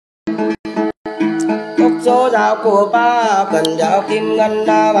số dạo của ba cần dạo kim ngân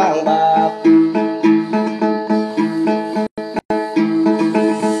vàng bạc.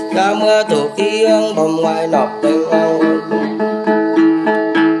 Ra mưa tổ khi hương bồng ngoài nọc tình hoàng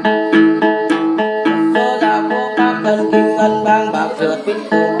số dạo của ba cần kim ngân vàng bạc rượt bít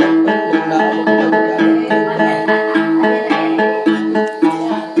cùng đừng nào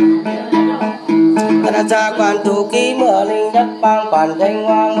ta ra quan thủ ký mưa linh đất bang quản thanh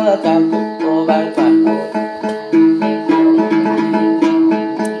hoa mưa trầm cô ban quản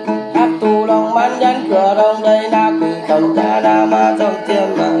áp tu lòng bán dân cửa đông đây na quỷ tổng cha na ma trong tiêm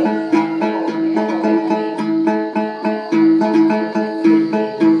mày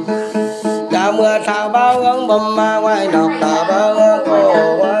đào mưa thảo bao hướng bầm ma ngoài nọc đào bao hướng cổ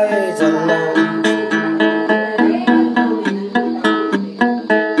ngoài dần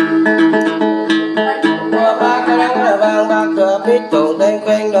biết trộn đen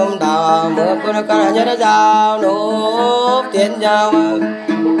quanh đông đào mưa của nó có nhớ nó giao nốt tiền giao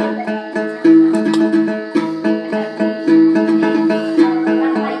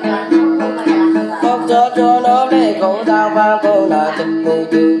bốc gió cho nó để cổ tao vang cô là thực người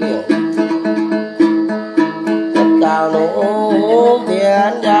chịu điều giao nốt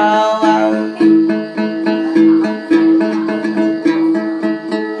tiền giao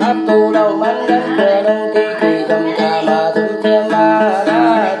áp tu đầu mắt đến cửa đông kỳ kỳ trong trà mà thử thêm ma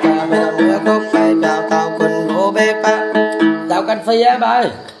đã trà mẹ mưa cốc bay vào tàu quần vô bếp á tàu canh phi á bà ơi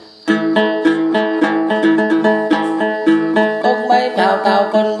cốc bay vào tàu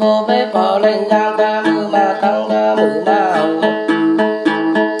quần vô bếp bỏ lên giang ca mưa mà tăng ca mưa mà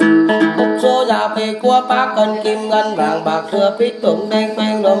cốc số già về qua bác cần kim ngân vàng bạc thừa pít tụng đen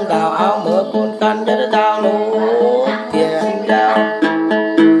quanh đom đào áo mưa côn căn cho nó đào nốt tiền giao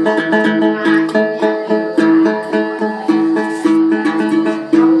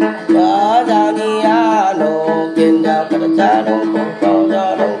cha đông cổ cao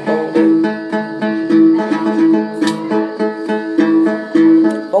ra đông cổ đi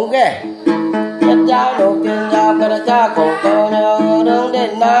bông ghê nhất giao đồ tiền giao cái cha cổ cao nhau đường đến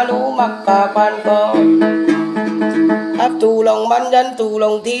na lũ mặc cả quan co áp tu lòng bắn dân tu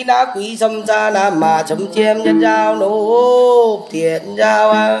lòng thi đá quý xâm ra nam mà chấm chiêm nhất giao nổ tiền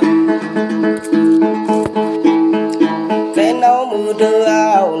giao cái nấu mưa đưa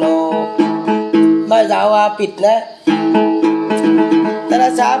ao nổ mà giao bịt đấy ta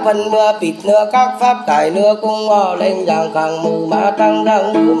đã xá phần mưa bịt nữa các pháp cải nữa cũng ngò lên rằng càng mưa mà tăng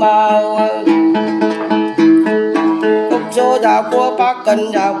rằng mưa mau cốc số dạo của bác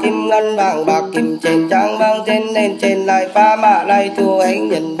cần dạo kim ngân vàng bạc kim trên trắng vàng trên lên trên lại pha mạ lại thua anh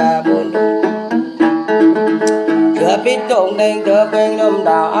nhìn bà buồn thừa bít trộn đen thừa quên đom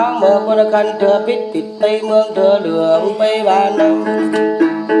đào áo mưa con khăn thừa bít bịt tây mương thừa đường tây bàn đông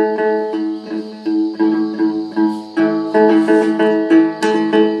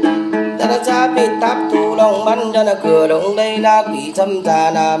bít táp tu lòng bắn cho nó cửa động đây là quỷ xâm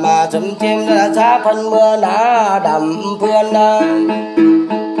trà nà mà chấm chim là xa phân mưa ná đầm phương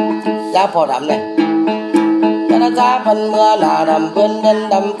giá phò đầm này cho nó xa phân mưa là đầm phương nhân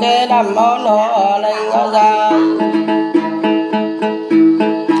đầm kế đầm món nó lên nó ra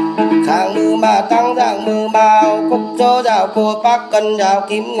khang mưa mà tăng dạng mưa màu cúc số dạo của bác cân dạo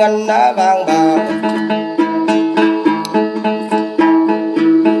kim ngân ná vàng bạc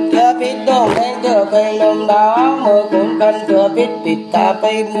thừa cây lồng đó mưa cũng cần thừa biết bịt ta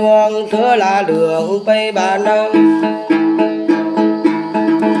bay muông thừa là đường bay bàn đông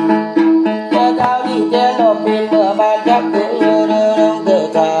mưa cao đi trên nộp pin mưa bàn chắc cứ đưa đông cửa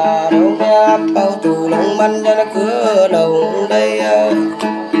trà đông áp bao chủ lồng măn cho nó cứ lồng đây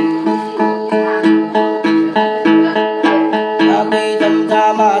khi châm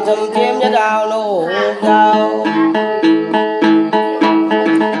cha mà châm chiếm nhất đào nổ dao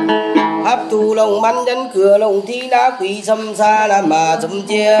tu lòng bắn dân cửa lòng thi đá quỷ xâm xa là mà xâm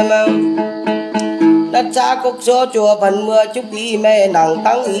chiêm đất xa cốc số chùa phần mưa chúc ý mê nặng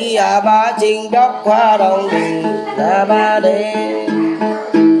tăng ý ba trình đốc qua đồng đình là ba đê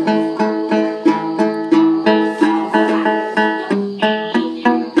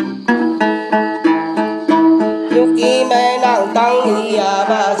chúc ý mê nặng tăng ý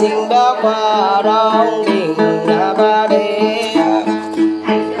ba trình đốc qua đồng đình là ba đê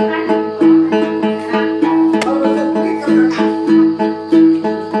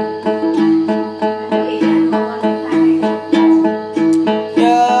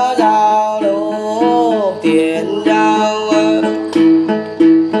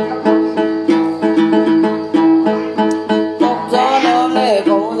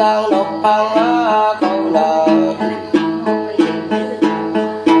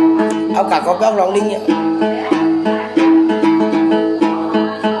áo cả có béo lòng đinh nhỉ.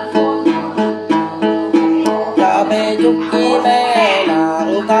 Cha bê chúc ký mẹ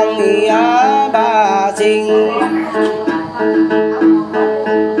nàng tăng nghĩa ba sinh.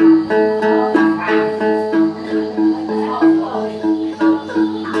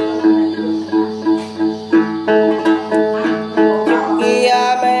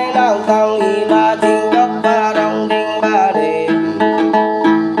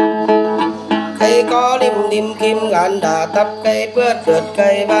 Kim ngàn đã tắp cây bướt rượt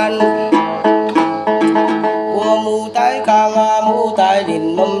cây ban mùa mù tái càng mù tái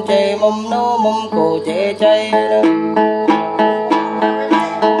đỉnh mâm chê mâm nô mâm cổ chê chay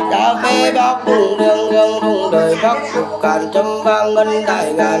cha phê bác đùng đường gương đùng đời bác phục càn châm vang ngân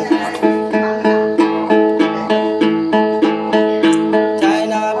đại ngàn trai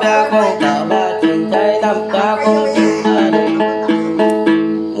na bia con tờ ba trình trai năm cha con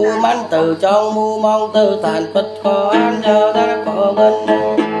từ trong mu mong từ tàn phật có an cho ta có ngân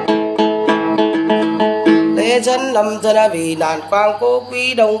lễ dân lâm dân vì nạn quang cố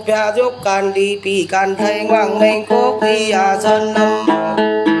quý đồng pia dốc can đi pì can thay ngoan mình cố quý dân lâm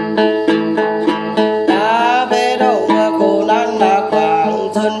ta về đâu mà khổ nan là quang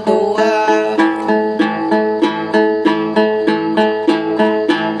thân tu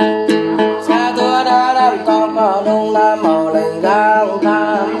xa tua đã làm con có đông nam màu lành giang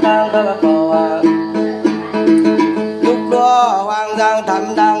tham lúc đó hoàng giang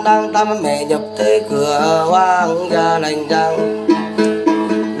thăm đang thăm mẹ nhập tới cửa hoàng gia lành giang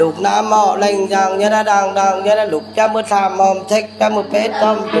lục nam họ lành giang nhớ đã đang nhớ đã lục cha mưa tham hòm thích cha mưa pét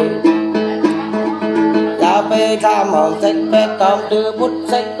tâm cha phê tham hòm thích pét tâm tư bút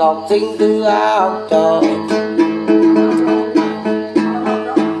sách học sinh tư học trò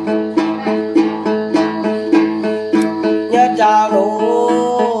nhớ chào nụ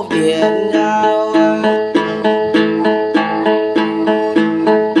biển giao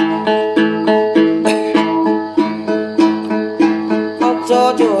khóc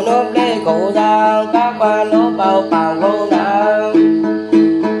số chủ nộp lê cổ giang các quan nộp bao phàng vô nàng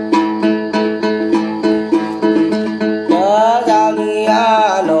nhớ giao đi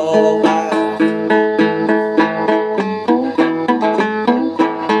nộp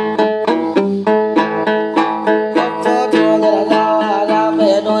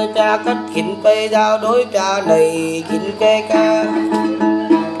cất kín cây giao đối cha này kín cây ca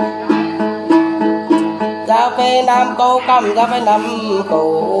giao cây nam câu cầm giao cây năm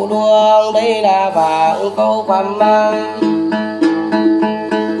cầu đuông đây là vàng câu phẩm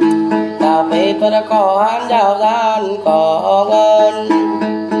giao cây tôi đã có hắn giao gian có ngân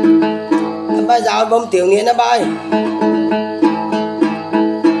bay giao bông tiểu nghĩa nó bay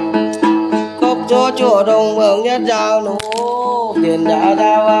cốc cho chùa đồng vượng nhất giao nụ tiền đã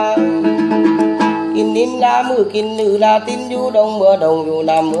giao kinh nín lá mưa kinh nữ là tin du đông mưa đông du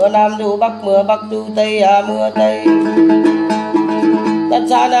nam du bắc du tây mưa tây đất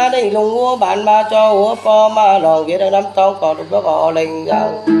xa na đây lùng mua bán mà cho húa pho mà lòng kia năm tông còn được nó có lệnh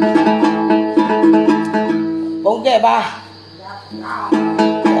rằng bông kệ ba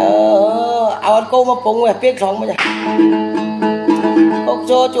áo ăn cô mà bông này biết không bây giờ ốc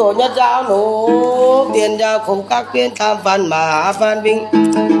cho chủ nhất giáo nụ tiền giao không các viên tham văn mà phan vinh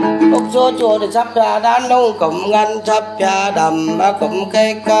ốc cho chủ để sắp ra đàn đông cổng ngăn sắp ra đầm mà cổng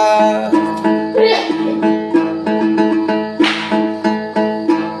cây ca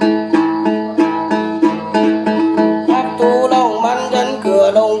tháp tu lòng man dân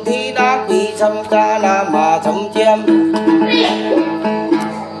cửa đồng thi đá quỷ xâm ra là mà sống chiêm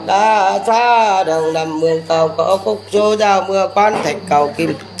đã xa đường nằm mương tàu có cúc số giao mưa quan thạch cầu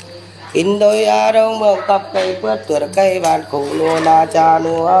kim in đôi đông mương tập cây bớt tuổi cây bàn khổ nua na cha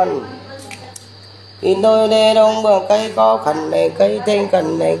nuôn in đôi lê đông mương cây có khẩn này cây thanh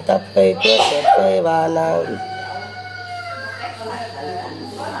cần này tập cây bớt tuổi cây bàn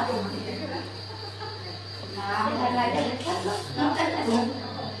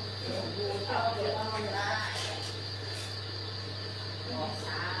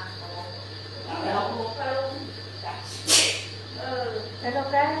Cái đó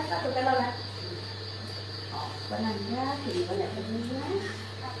ra, cái đó ra. Bên này ra thì bên này bên này.